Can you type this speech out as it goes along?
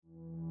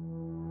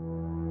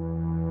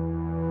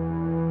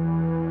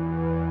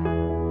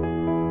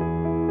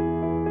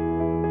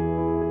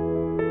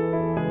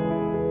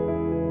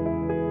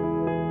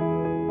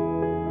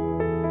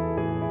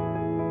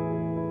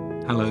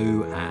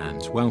Hello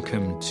and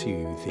welcome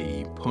to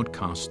the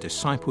podcast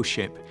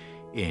Discipleship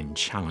in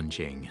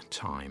Challenging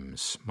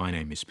Times. My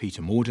name is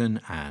Peter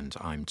Morden and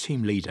I'm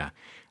team leader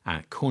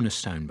at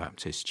Cornerstone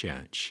Baptist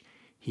Church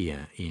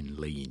here in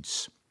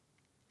Leeds.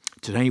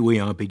 Today we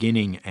are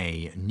beginning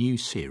a new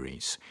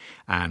series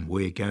and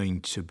we're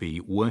going to be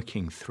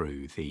working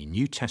through the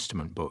New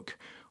Testament book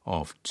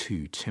of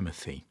 2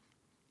 Timothy.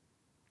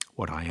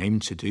 What I aim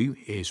to do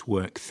is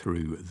work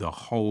through the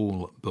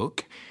whole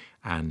book,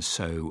 and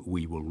so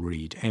we will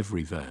read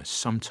every verse,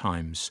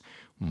 sometimes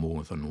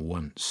more than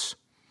once.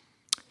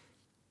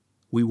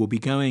 We will be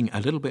going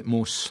a little bit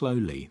more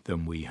slowly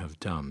than we have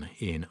done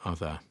in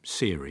other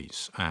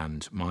series,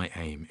 and my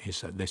aim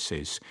is that this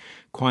is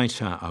quite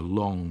a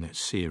long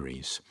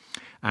series.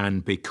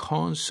 And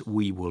because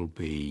we will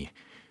be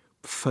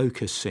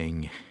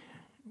focusing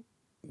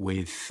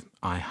with,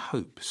 I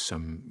hope,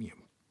 some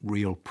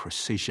real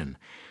precision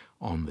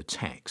on the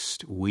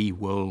text, we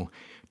will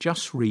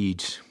just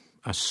read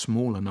a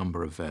smaller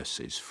number of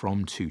verses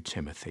from 2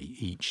 Timothy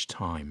each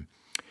time.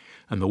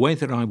 And the way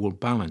that I will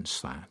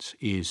balance that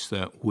is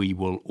that we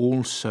will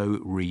also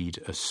read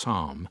a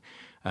psalm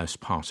as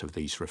part of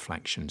these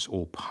reflections,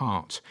 or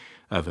part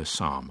of a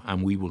psalm.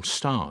 And we will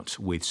start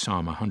with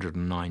Psalm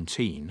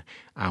 119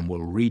 and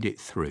we'll read it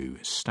through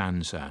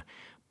stanza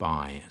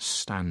by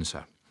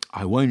stanza.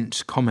 I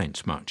won't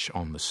comment much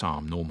on the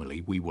psalm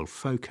normally. We will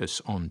focus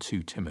on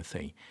 2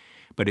 Timothy.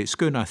 But it's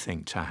good, I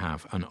think, to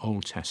have an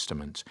Old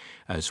Testament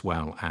as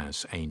well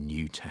as a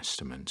New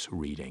Testament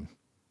reading.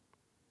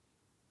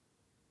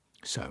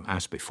 So,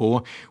 as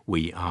before,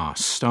 we are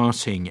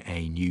starting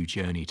a new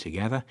journey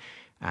together.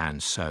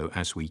 And so,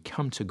 as we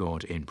come to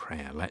God in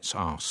prayer, let's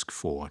ask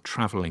for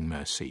travelling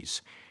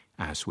mercies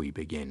as we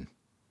begin.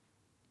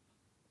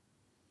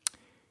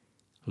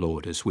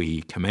 Lord, as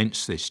we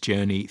commence this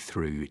journey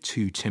through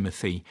 2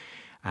 Timothy,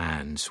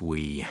 and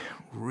we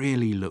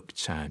really look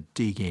to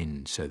dig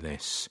into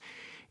this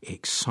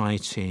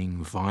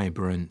exciting,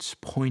 vibrant,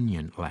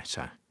 poignant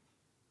letter,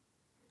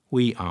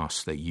 we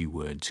ask that you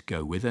would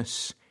go with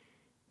us,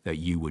 that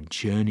you would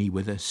journey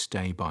with us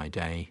day by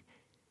day,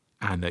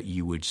 and that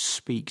you would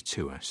speak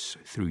to us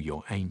through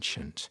your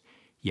ancient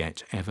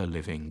yet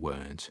ever-living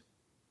word.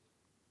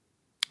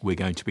 We're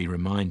going to be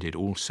reminded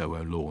also,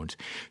 O Lord,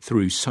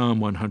 through Psalm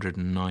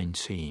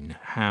 119,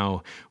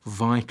 how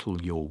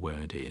vital your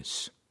word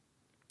is.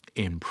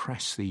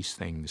 Impress these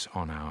things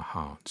on our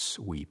hearts,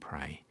 we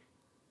pray.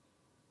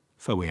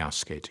 For we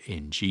ask it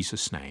in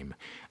Jesus' name,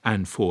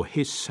 and for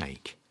his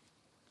sake.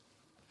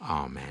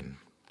 Amen.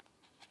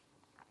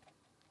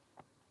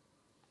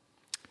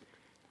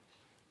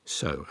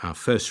 So, our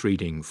first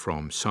reading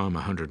from Psalm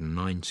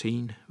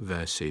 119,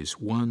 verses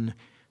 1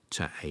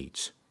 to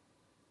 8.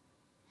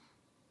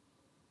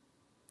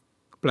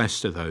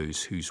 Blessed are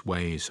those whose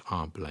ways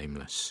are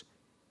blameless,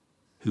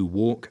 who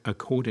walk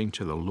according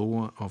to the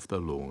law of the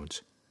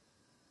Lord.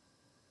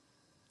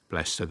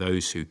 Blessed are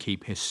those who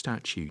keep his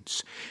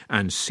statutes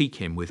and seek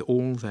him with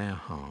all their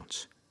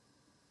heart.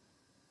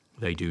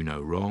 They do no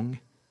wrong,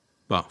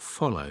 but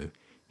follow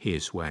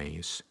his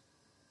ways.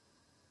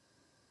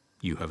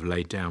 You have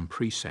laid down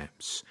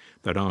precepts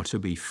that are to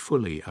be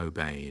fully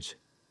obeyed.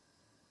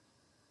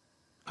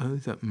 Oh,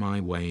 that my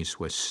ways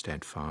were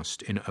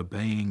steadfast in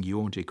obeying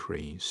your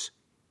decrees.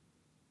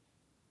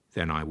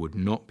 Then I would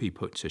not be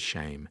put to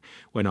shame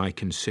when I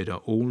consider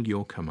all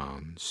your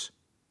commands.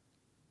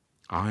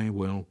 I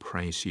will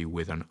praise you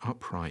with an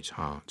upright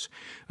heart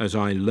as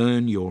I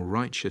learn your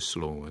righteous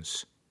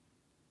laws.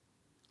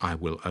 I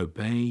will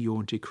obey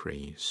your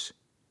decrees.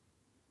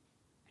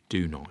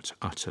 Do not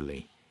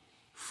utterly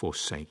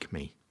forsake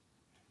me.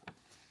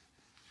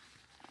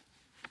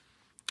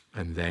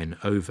 And then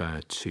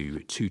over to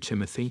 2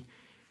 Timothy,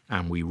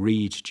 and we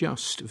read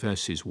just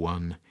verses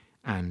 1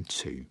 and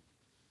 2.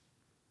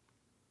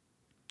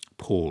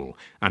 Paul,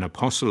 an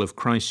apostle of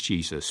Christ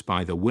Jesus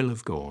by the will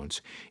of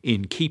God,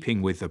 in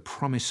keeping with the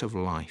promise of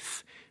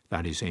life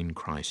that is in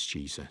Christ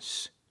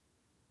Jesus.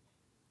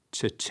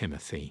 To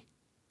Timothy,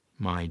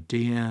 my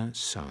dear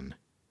son,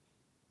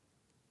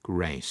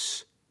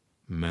 grace,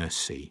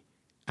 mercy,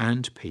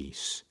 and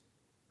peace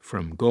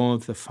from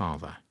God the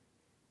Father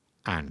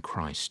and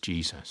Christ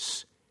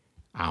Jesus,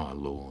 our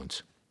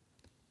Lord.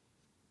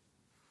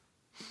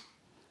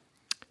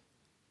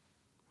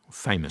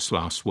 Famous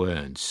last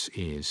words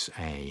is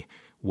a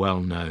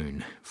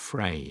well-known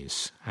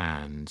phrase,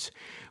 and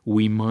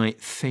we might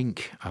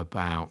think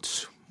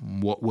about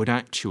what would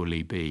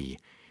actually be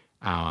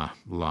our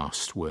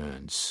last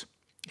words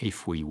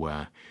if we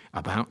were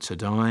about to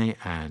die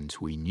and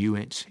we knew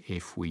it,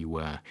 if we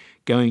were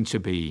going to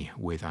be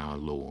with our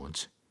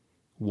Lord.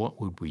 What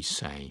would we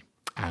say,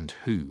 and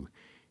who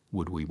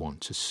would we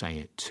want to say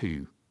it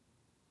to?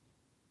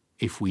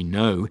 If we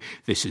know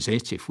this is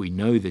it, if we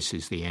know this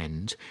is the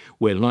end,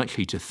 we're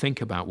likely to think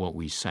about what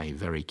we say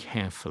very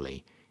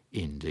carefully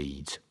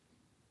indeed.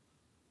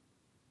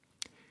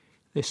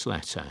 This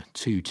letter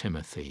to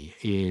Timothy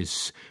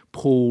is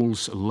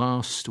Paul's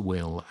last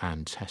will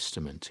and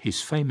testament,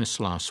 his famous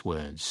last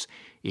words,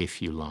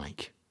 if you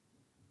like.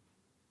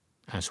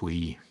 As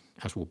we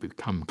as will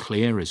become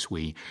clear as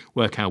we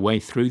work our way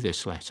through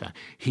this letter,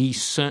 he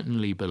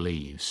certainly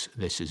believes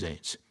this is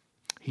it.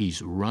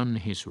 He's run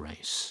his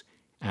race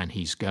and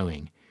he's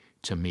going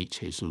to meet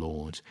his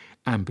Lord.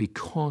 And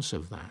because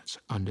of that,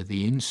 under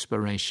the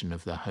inspiration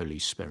of the Holy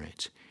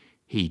Spirit,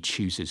 he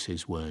chooses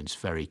his words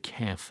very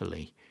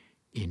carefully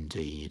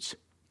indeed.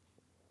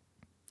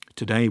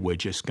 Today we're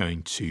just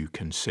going to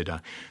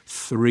consider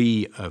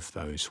 3 of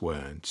those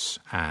words,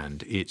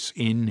 and it's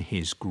in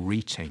his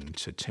greeting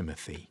to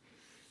Timothy: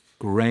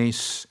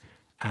 grace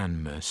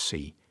and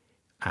mercy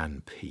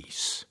and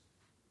peace.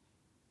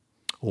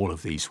 All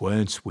of these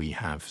words we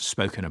have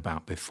spoken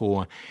about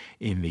before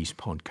in these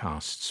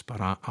podcasts, but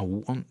I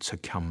want to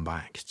come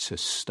back to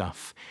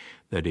stuff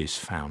that is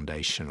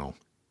foundational.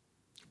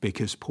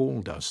 Because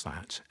Paul does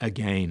that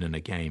again and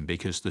again,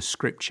 because the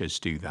scriptures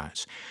do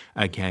that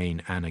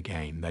again and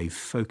again. They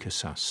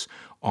focus us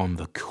on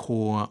the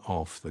core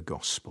of the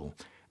gospel.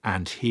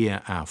 And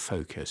here our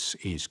focus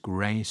is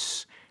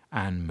grace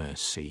and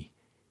mercy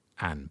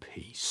and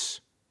peace.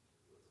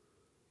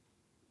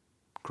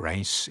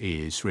 Grace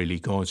is really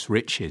God's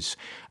riches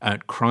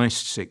at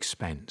Christ's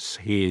expense,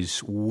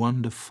 his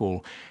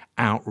wonderful,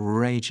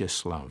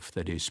 outrageous love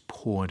that is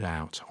poured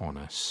out on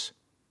us.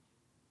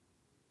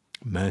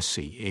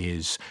 Mercy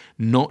is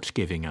not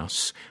giving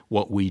us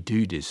what we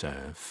do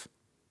deserve.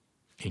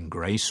 In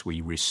grace,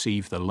 we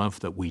receive the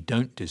love that we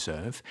don't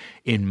deserve.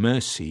 In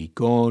mercy,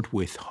 God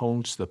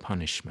withholds the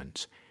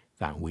punishment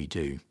that we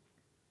do.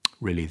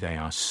 Really, they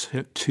are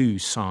 2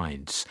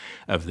 sides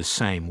of the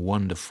same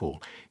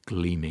wonderful,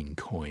 gleaming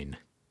coin.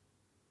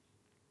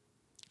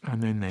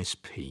 And then there's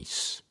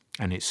peace.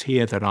 And it's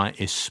here that I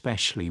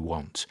especially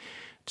want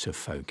to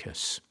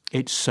focus.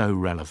 It's so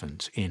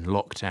relevant in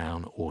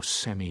lockdown or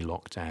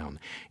semi-lockdown.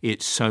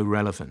 It's so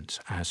relevant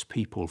as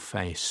people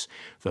face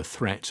the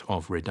threat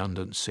of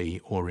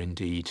redundancy or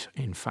indeed,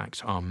 in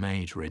fact, are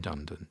made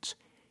redundant.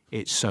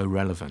 It's so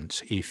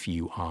relevant if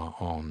you are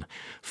on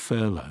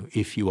furlough,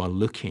 if you are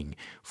looking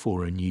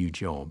for a new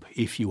job,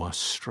 if you are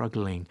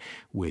struggling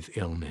with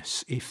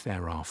illness, if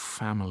there are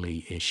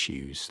family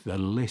issues. The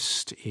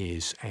list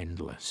is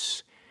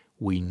endless.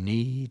 We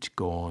need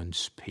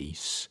God's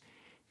peace,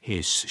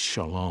 his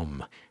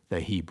shalom, the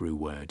Hebrew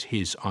word,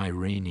 his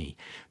irene,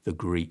 the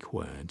Greek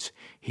word,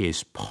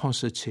 his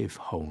positive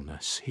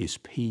wholeness, his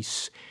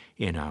peace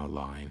in our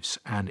lives.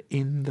 And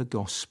in the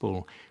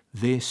gospel,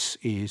 this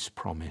is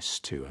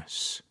promised to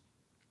us: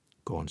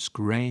 God's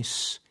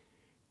grace,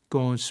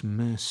 God's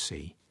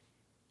mercy,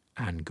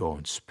 and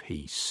God's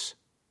peace.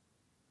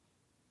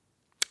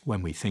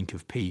 When we think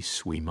of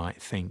peace, we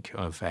might think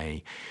of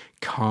a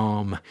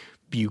calm,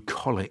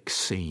 bucolic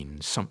scene,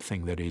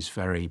 something that is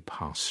very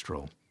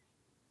pastoral.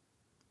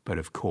 But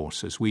of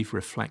course, as we've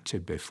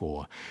reflected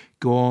before,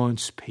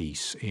 God's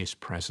peace is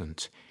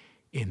present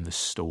in the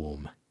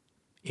storm,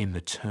 in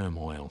the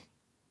turmoil,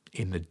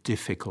 in the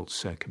difficult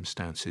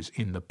circumstances,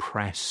 in the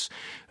press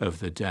of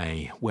the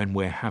day, when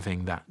we're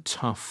having that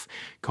tough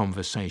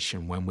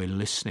conversation, when we're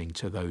listening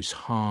to those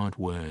hard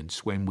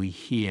words, when we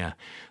hear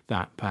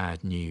that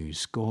bad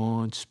news.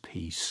 God's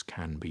peace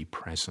can be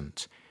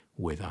present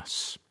with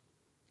us.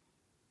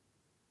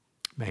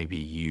 Maybe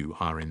you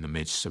are in the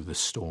midst of the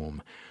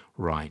storm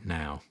right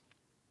now.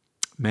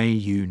 May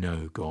you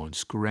know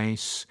God's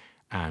grace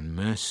and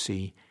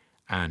mercy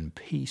and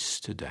peace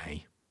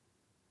today.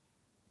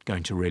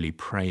 Going to really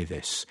pray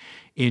this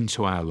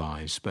into our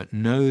lives, but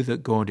know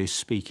that God is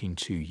speaking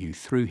to you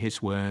through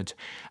his word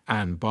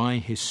and by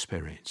his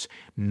Spirit.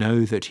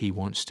 Know that he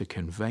wants to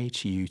convey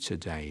to you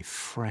today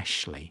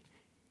freshly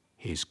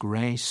his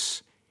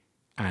grace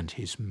and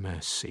his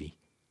mercy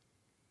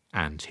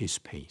and his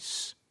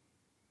peace.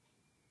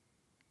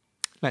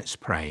 Let's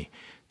pray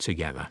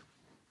together.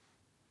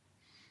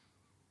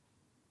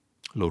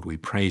 Lord, we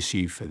praise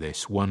you for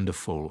this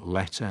wonderful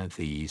letter,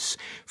 these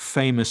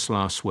famous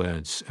last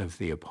words of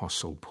the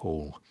Apostle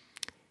Paul.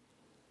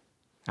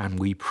 And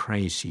we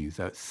praise you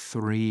that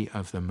 3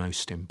 of the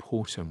most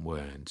important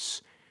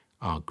words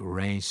are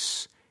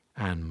grace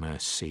and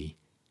mercy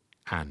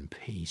and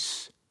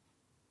peace.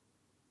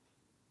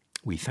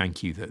 We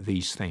thank you that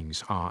these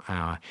things are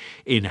our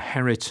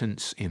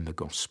inheritance in the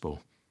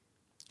gospel.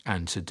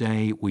 And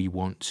today we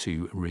want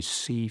to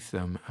receive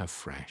them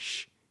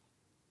afresh.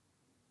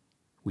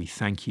 We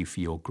thank you for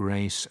your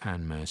grace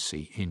and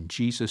mercy in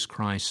Jesus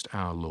Christ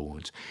our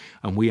Lord.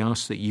 And we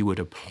ask that you would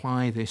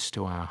apply this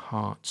to our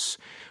hearts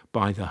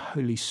by the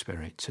Holy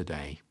Spirit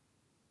today.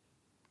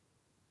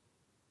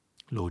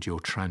 Lord, your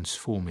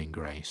transforming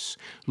grace.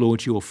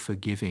 Lord, your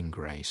forgiving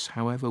grace.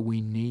 However,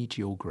 we need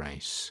your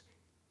grace.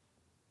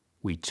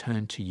 We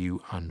turn to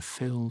you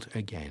unfilled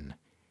again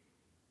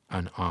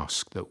and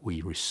ask that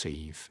we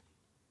receive.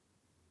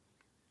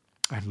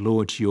 And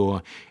Lord,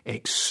 your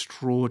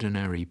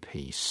extraordinary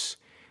peace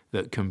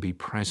that can be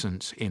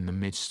present in the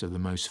midst of the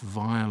most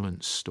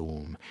violent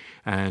storm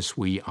as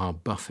we are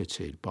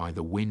buffeted by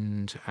the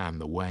wind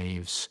and the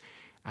waves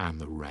and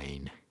the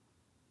rain.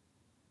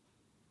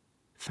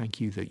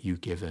 Thank you that you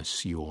give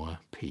us your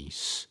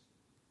peace.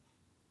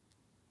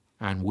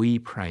 And we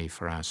pray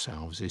for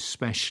ourselves,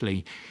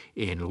 especially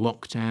in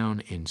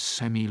lockdown, in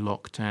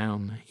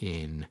semi-lockdown,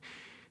 in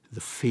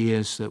the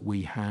fears that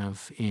we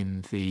have,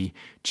 in the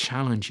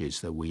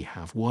challenges that we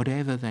have,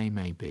 whatever they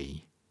may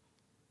be.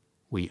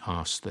 We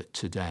ask that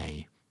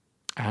today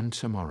and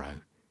tomorrow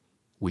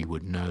we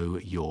would know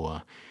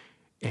your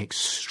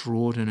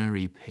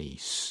extraordinary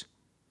peace,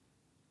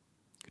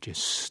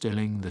 just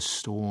stilling the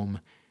storm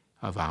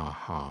of our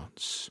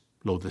hearts.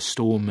 Lord, the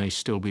storm may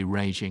still be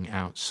raging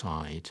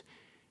outside,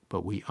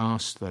 but we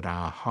ask that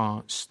our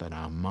hearts, that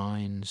our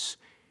minds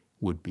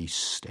would be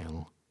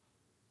still.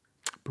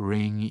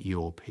 Bring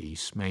your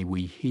peace. May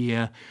we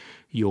hear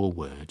your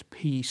word.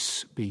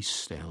 Peace, be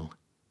still,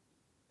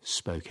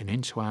 spoken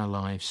into our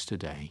lives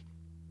today.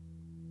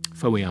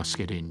 For we ask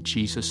it in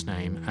Jesus'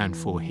 name and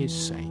for his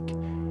sake.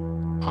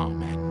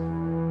 Amen.